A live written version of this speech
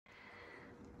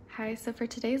Hi, so for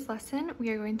today's lesson,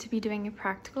 we are going to be doing a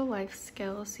practical life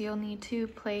skill. So you'll need 2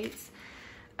 plates,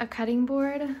 a cutting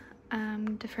board,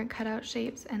 different cutout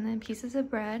shapes, and then pieces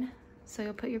of bread. So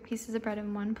you'll put your pieces of bread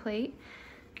in one plate,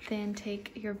 then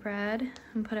take your bread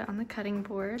and put it on the cutting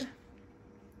board.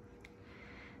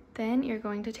 Then you're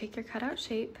going to take your cutout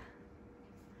shape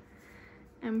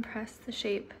and press the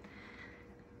shape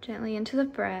gently into the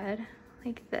bread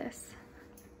like this.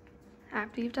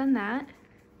 After you've done that,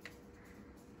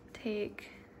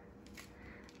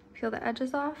 peel the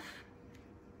edges off,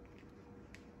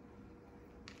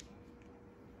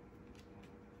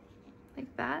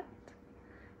 like that,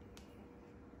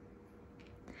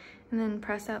 and then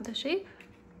press out the shape,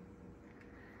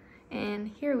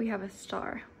 and here we have a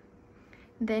star.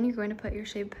 Then you're going to put your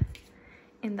shape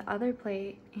in the other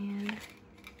plate and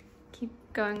keep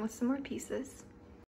going with some more pieces.